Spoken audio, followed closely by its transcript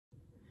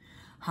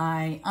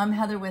Hi, I'm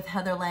Heather with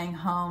Heather Lange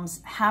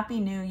Homes. Happy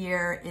New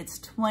Year. It's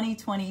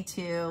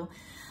 2022.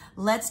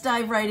 Let's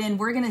dive right in.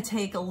 We're going to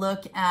take a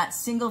look at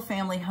single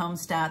family home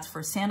stats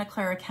for Santa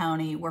Clara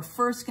County. We're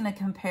first going to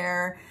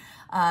compare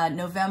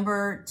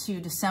November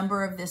to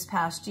December of this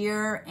past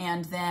year,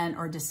 and then,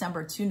 or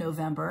December to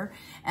November,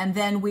 and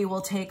then we will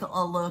take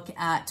a look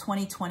at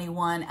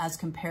 2021 as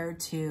compared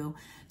to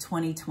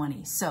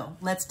 2020. So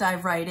let's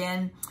dive right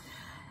in.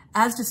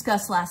 As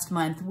discussed last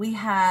month, we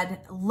had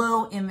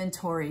low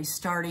inventory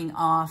starting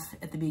off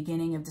at the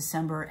beginning of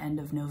December, end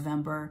of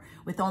November,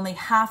 with only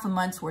half a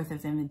month's worth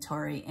of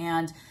inventory.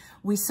 And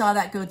we saw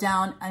that go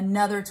down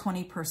another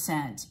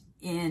 20%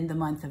 in the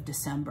month of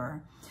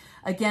December.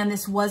 Again,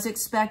 this was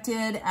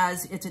expected,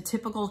 as it's a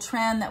typical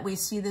trend that we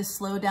see this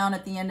slow down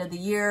at the end of the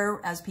year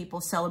as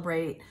people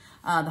celebrate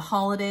the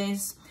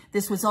holidays.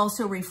 This was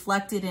also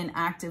reflected in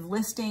active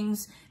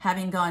listings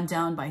having gone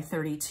down by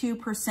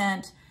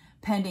 32%.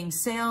 Pending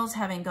sales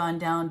having gone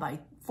down by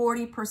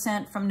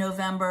 40% from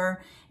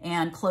November,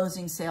 and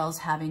closing sales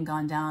having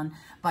gone down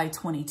by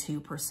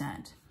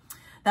 22%.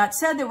 That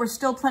said, there were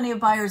still plenty of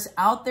buyers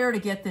out there to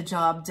get the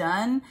job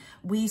done.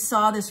 We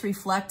saw this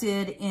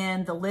reflected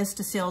in the list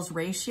to sales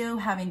ratio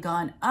having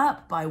gone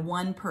up by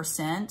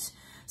 1%.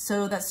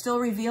 So that's still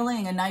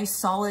revealing a nice,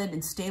 solid,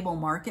 and stable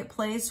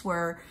marketplace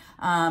where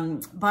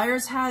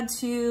buyers had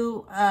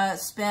to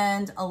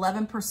spend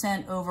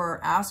 11%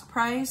 over ask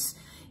price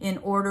in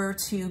order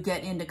to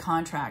get into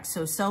contracts.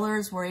 So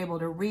sellers were able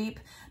to reap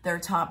their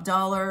top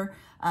dollar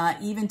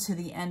even to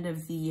the end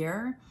of the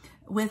year,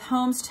 with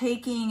homes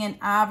taking an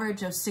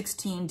average of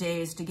 16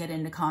 days to get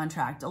into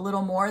contract, a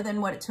little more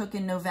than what it took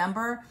in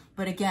November,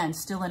 but again,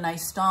 still a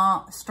nice,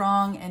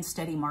 strong and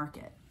steady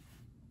market.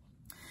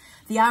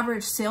 The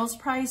average sales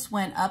price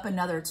went up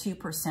another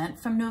 2%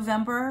 from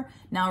November,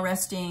 now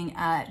resting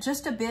at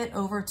just a bit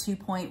over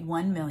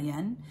 $2.1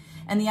 million.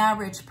 And the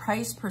average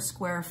price per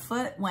square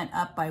foot went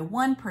up by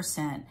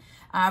 1%,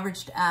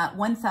 averaged at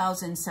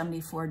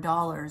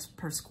 $1,074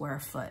 per square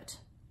foot.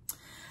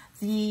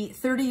 The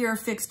 30-year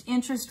fixed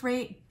interest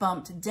rate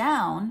bumped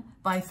down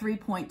by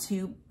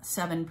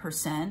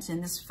 3.27%,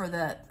 and this is for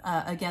the,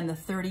 again, the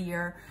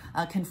 30-year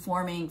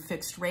conforming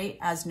fixed rate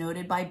as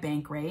noted by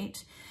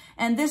Bankrate.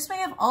 And this may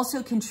have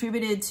also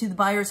contributed to the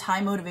buyer's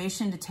high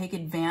motivation to take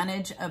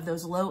advantage of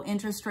those low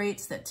interest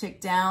rates that tick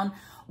down,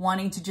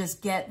 wanting to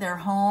just get their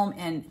home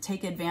and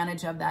take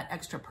advantage of that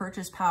extra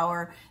purchase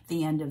power at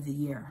the end of the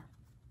year.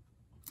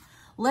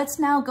 Let's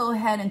now go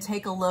ahead and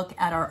take a look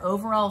at our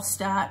overall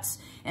stats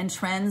and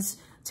trends,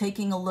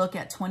 taking a look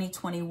at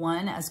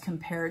 2021 as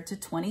compared to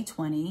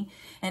 2020.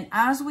 And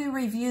as we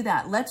review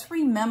that, let's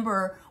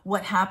remember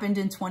what happened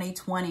in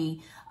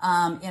 2020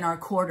 in our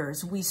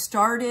quarters. We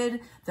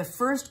started the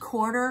first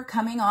quarter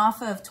coming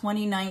off of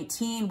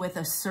 2019 with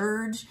a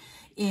surge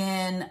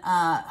in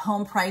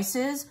home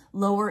prices,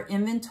 lower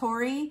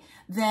inventory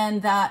than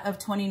that of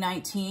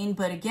 2019.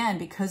 But again,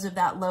 because of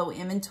that low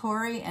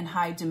inventory and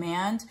high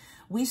demand,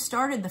 we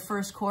started the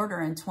first quarter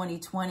in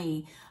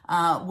 2020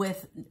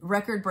 with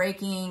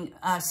record-breaking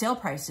sale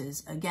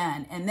prices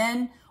again. And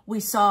then we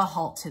saw a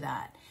halt to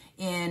that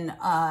in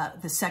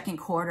the second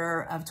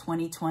quarter of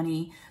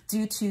 2020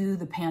 due to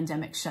the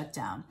pandemic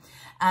shutdown.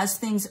 As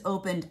things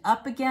opened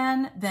up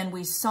again, then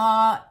we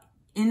saw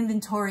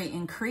inventory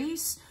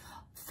increase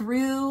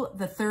through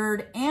the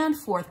third and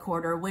fourth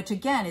quarter, which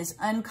again is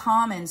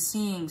uncommon,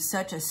 seeing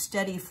such a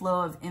steady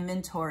flow of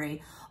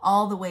inventory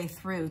all the way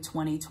through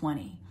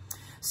 2020.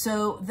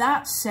 So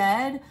that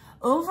said,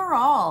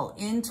 overall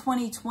in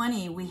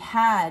 2020, we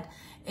had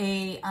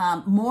a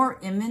more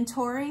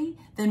inventory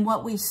than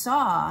what we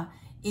saw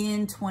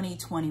in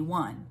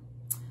 2021.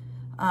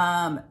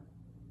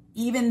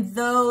 Even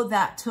though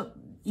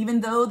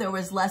there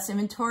was less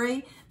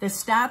inventory, the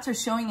stats are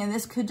showing, and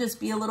this could just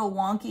be a little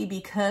wonky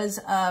because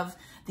of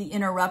the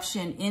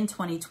interruption in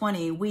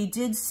 2020, we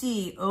did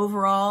see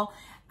overall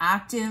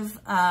active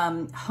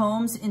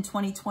homes in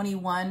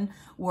 2021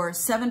 were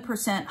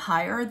 7%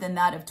 higher than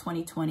that of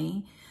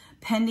 2020.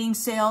 Pending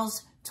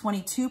sales,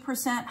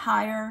 22%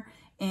 higher,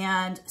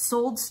 and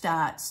sold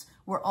stats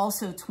were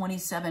also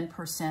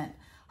 27%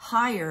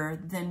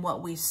 higher than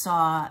what we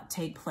saw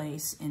take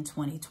place in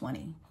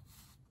 2020.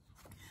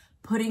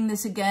 Putting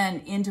this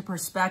again into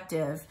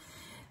perspective,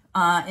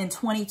 in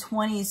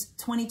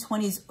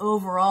 2020's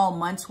overall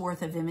month's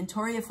worth of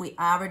inventory, if we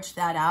average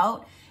that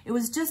out, it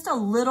was just a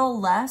little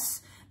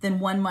less than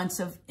 1 month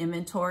of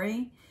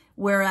inventory.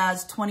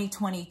 Whereas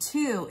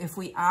 2022, if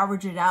we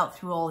average it out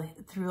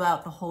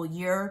throughout the whole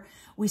year,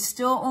 we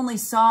still only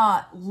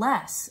saw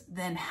less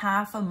than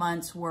half a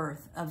month's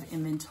worth of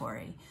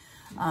inventory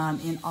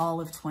in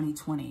all of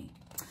 2020.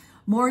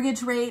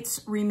 Mortgage rates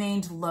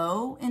remained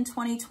low in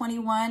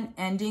 2021,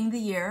 ending the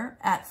year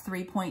at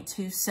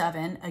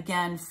 3.27,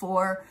 again,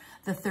 for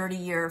the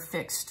 30-year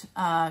fixed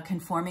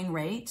conforming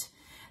rate.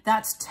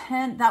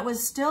 That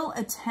was still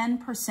a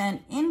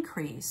 10%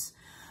 increase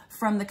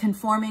from the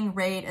conforming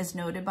rate as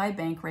noted by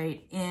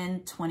Bankrate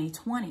in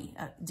 2020,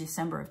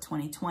 December of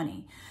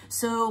 2020.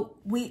 So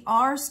we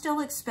are still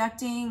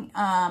expecting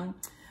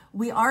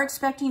We are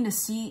expecting to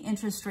see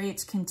interest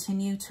rates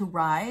continue to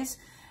rise,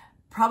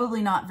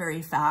 probably not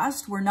very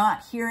fast. We're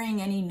not hearing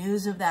any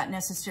news of that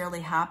necessarily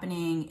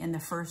happening in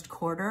the first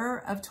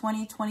quarter of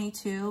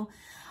 2022,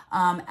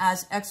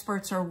 as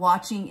experts are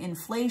watching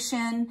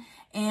inflation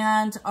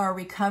and our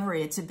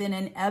recovery. It's been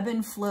an ebb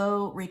and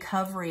flow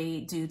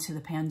recovery due to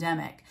the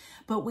pandemic.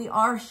 But we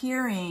are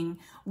hearing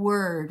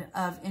word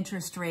of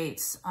interest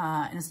rates,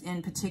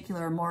 in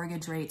particular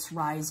mortgage rates,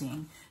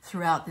 rising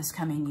throughout this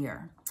coming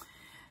year.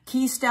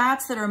 Key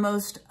stats that are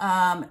most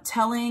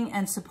telling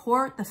and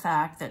support the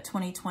fact that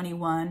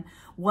 2021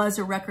 was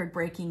a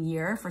record-breaking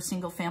year for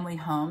single-family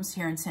homes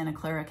here in Santa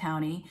Clara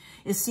County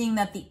is seeing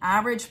that the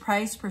average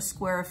price per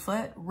square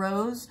foot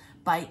rose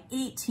by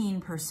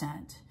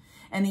 18%,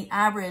 and the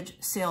average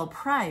sale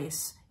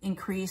price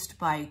increased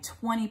by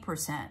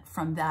 20%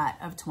 from that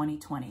of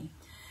 2020.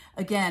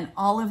 Again,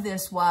 all of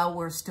this while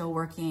we're still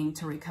working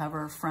to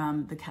recover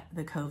from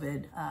the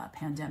COVID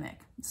pandemic.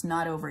 It's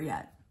not over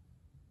yet.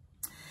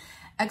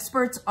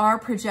 Experts are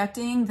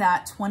projecting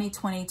that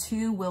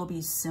 2022 will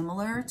be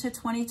similar to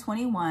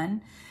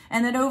 2021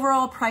 and that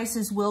overall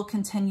prices will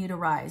continue to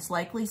rise,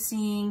 likely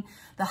seeing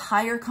the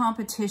higher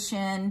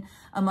competition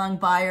among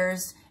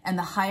buyers and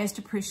the highest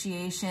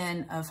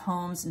appreciation of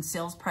homes and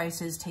sales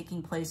prices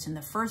taking place in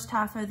the first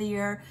half of the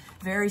year,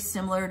 very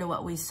similar to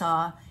what we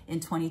saw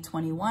in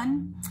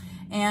 2021,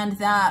 and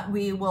that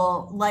we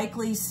will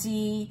likely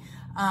see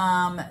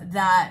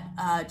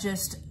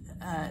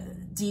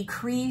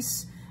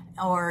decrease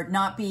or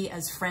not be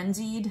as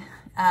frenzied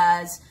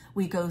as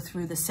we go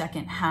through the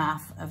second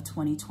half of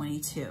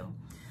 2022.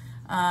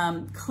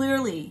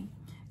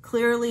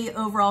 Clearly,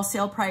 overall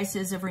sale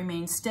prices have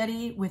remained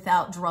steady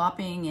without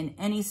dropping in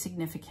any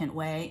significant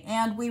way,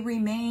 and we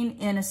remain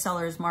in a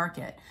seller's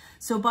market.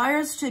 So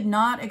buyers should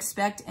not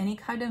expect any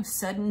kind of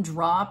sudden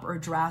drop or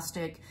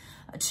drastic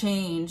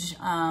change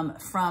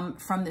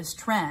from this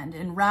trend.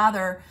 And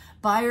rather,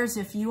 buyers,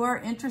 if you are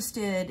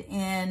interested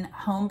in a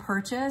home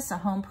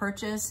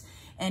purchase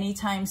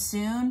anytime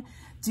soon,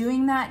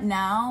 doing that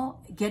now,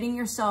 getting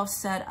yourself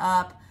set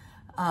up,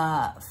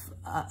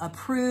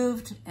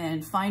 approved,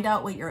 and find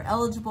out what you're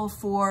eligible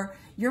for.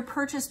 Your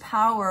purchase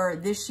power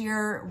this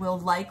year will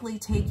likely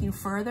take you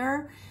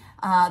further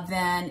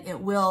than it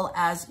will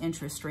as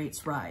interest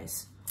rates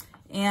rise.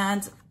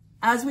 And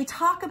as we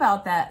talk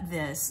about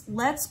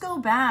let's go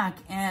back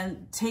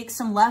and take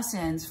some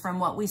lessons from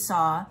what we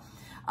saw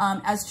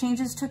as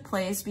changes took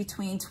place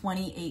between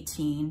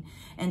 2018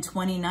 and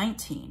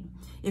 2019.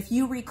 If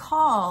you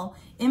recall,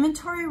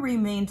 inventory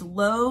remained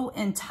low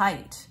and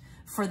tight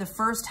for the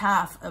first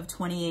half of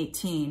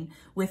 2018,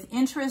 with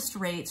interest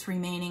rates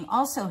remaining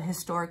also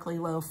historically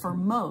low for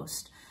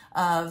most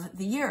of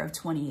the year of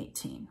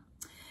 2018.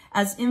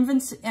 As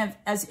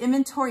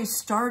inventory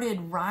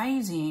started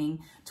rising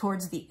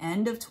towards the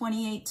end of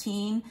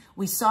 2018,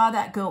 we saw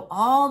that go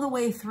all the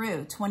way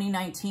through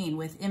 2019,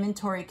 with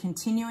inventory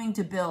continuing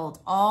to build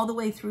all the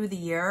way through the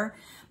year.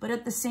 But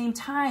at the same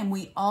time,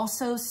 we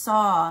also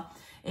saw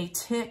a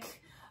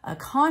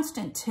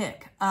constant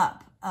tick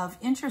up of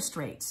interest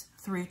rates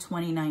through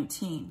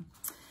 2019.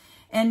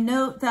 And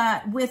note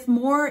that with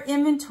more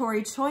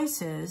inventory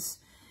choices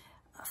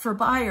for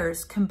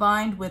buyers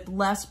combined with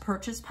less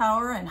purchase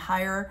power and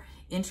higher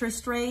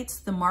interest rates,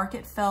 the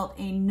market felt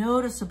a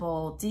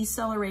noticeable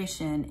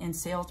deceleration in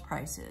sales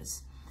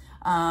prices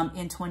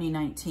in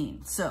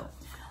 2019. So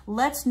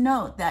let's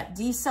note that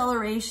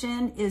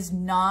deceleration is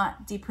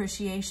not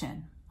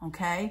depreciation,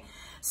 okay?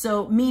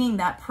 So meaning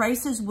that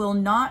prices will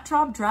not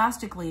drop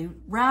drastically,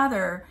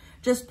 rather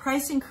just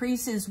price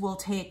increases will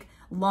take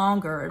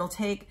longer. It'll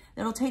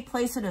take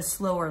place at a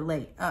slower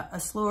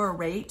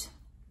rate.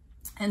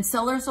 And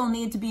sellers will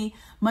need to be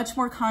much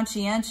more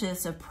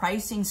conscientious of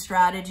pricing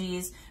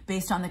strategies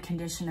based on the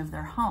condition of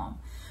their home.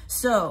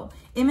 So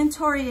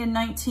inventory in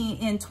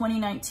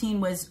 2019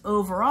 was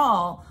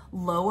overall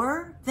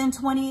lower than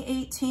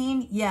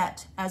 2018,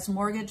 yet as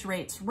mortgage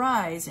rates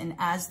rise and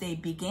as they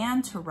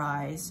began to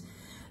rise,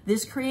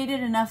 this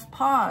created enough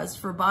pause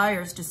for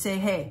buyers to say,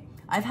 hey,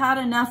 I've had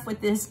enough with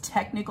this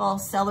technical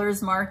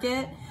seller's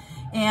market.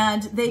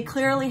 And they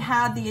clearly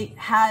had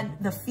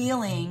the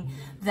feeling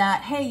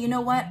that, hey, you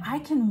know what? I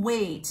can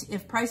wait.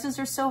 If prices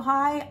are so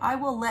high, I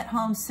will let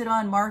homes sit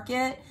on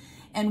market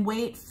and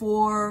wait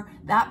for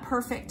that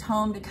perfect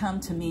home to come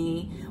to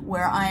me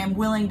where I am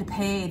willing to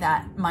pay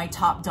my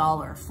top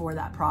dollar for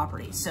that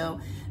property. So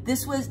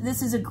this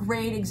is a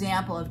great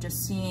example of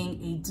just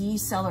seeing a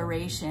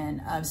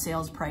deceleration of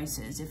sales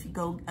prices. If you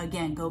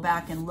go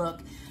back and look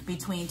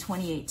between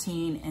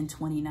 2018 and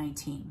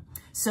 2019.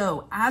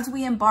 So as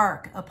we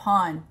embark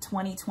upon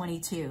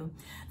 2022,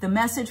 the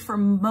message for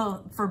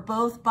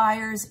both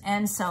buyers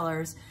and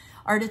sellers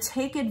are to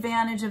take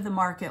advantage of the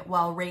market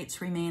while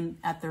rates remain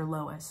at their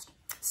lowest.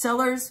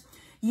 Sellers,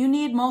 you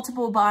need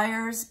multiple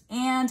buyers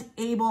and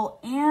able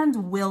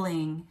and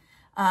willing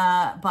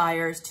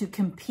buyers to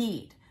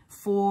compete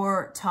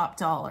for top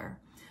dollar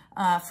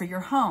for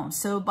your home.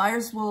 So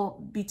buyers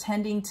will be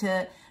tending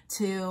to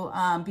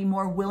be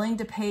more willing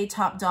to pay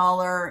top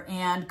dollar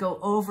and go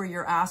over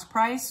your ask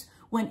price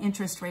when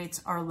interest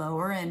rates are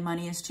lower and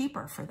money is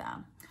cheaper for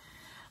them.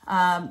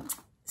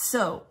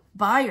 So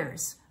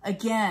buyers,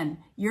 again,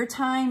 your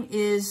time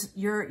is,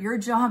 your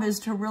job is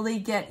to really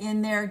get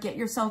in there, get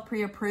yourself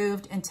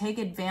pre-approved and take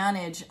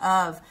advantage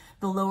of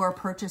the lower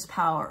purchase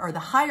power or the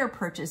higher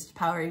purchase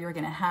power you're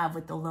going to have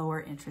with the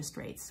lower interest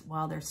rates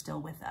while they're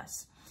still with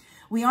us.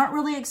 We aren't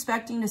really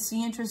expecting to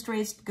see interest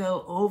rates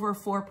go over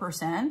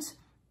 4%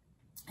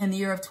 in the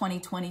year of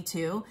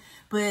 2022.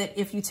 But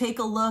if you take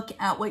a look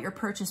at what your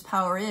purchase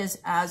power is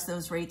as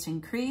those rates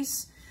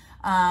increase,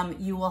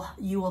 you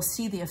will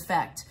see the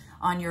effect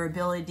on your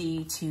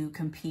ability to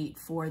compete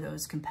for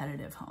those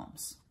competitive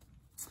homes.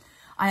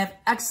 I have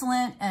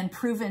excellent and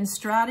proven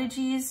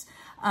strategies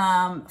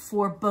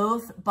for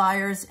both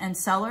buyers and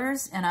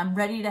sellers, and I'm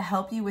ready to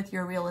help you with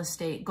your real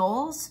estate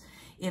goals.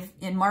 If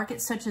in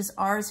markets such as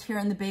ours here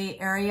in the Bay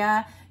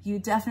Area, you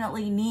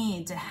definitely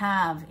need to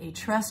have a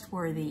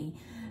trustworthy,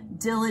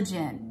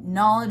 diligent,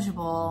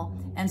 knowledgeable,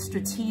 and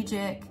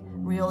strategic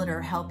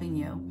realtor helping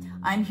you.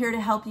 I'm here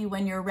to help you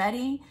when you're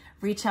ready.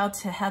 Reach out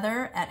to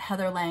Heather at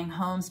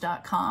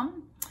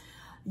heatherlanghomes.com.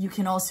 You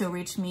can also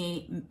reach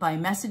me by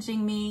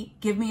messaging me.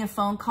 Give me a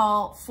phone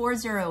call,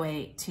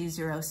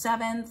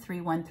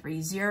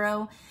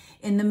 408-207-3130.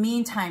 In the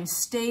meantime,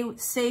 stay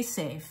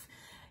safe.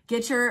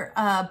 Get your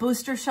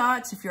booster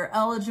shots if you're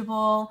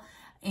eligible,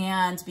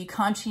 and be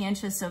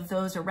conscientious of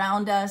those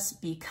around us.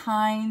 Be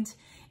kind.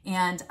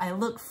 And I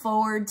look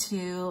forward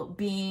to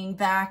being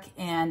back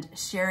and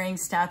sharing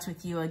stats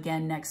with you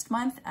again next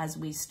month as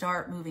we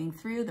start moving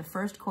through the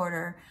first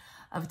quarter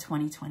of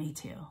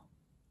 2022.